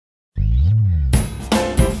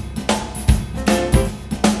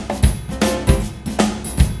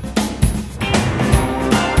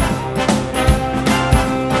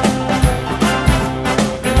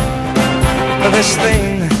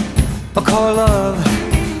love.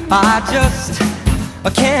 I just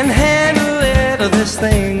can't handle it, this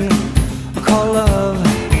thing called love.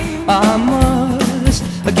 I must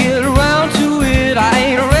get around to it, I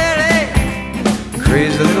ain't ready.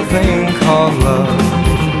 Crazy little thing called love.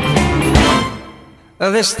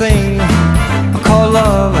 This thing called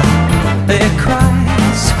love, it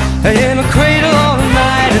cries in a cradle all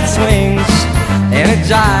night. It swings and it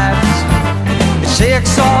jives, it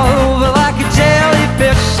shakes all over like a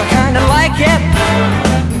jellyfish. I kinda like it.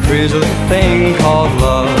 Crazy little thing called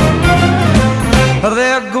love.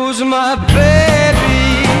 There goes my baby.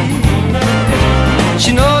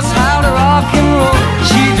 She knows how to rock and roll.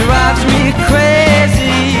 She drives me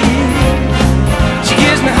crazy. She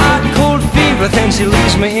gives me hot and cold fever, then she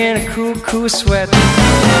leaves me in a cool, cool sweat.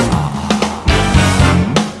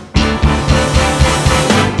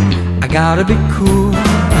 I gotta be cool,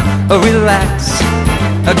 relax,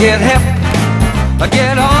 get hip,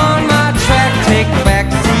 get on my track, take a back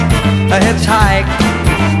seat, hitchhike,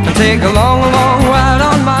 and take a long, long ride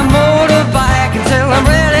on my motorbike until I'm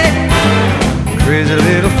ready. Crazy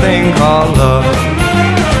little thing called love.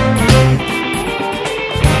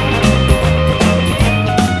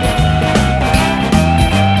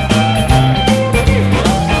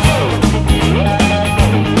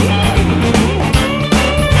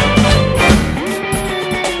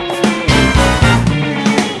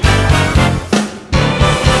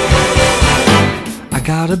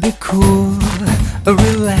 Gotta be cool,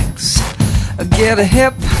 relax, get a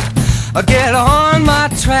hip, get on my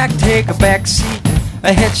track, take a back seat,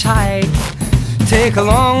 a hitchhike, take a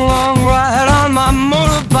long, long ride on my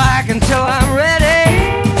motorbike until I'm ready.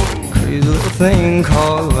 Crazy little thing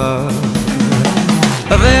called love.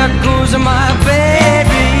 There goes my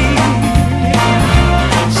baby.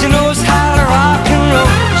 She knows how to rock and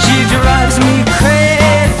roll. She drives me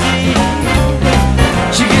crazy.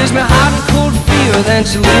 She gives me hot and cold fever, then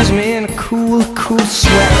she leaves me in a cool, cool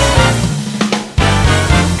sweat.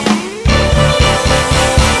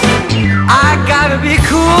 I gotta be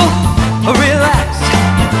cool, relax,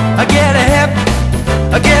 I get a hip,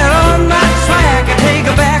 I get on my track, I take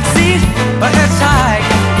a back seat, a hitchhike,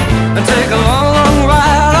 and take a long, long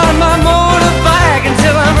ride on my motorbike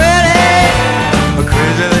until I'm ready. A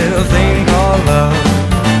crazy little thing called love.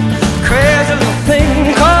 Crazy little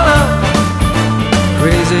thing called love.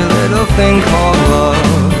 Crazy little thing called love.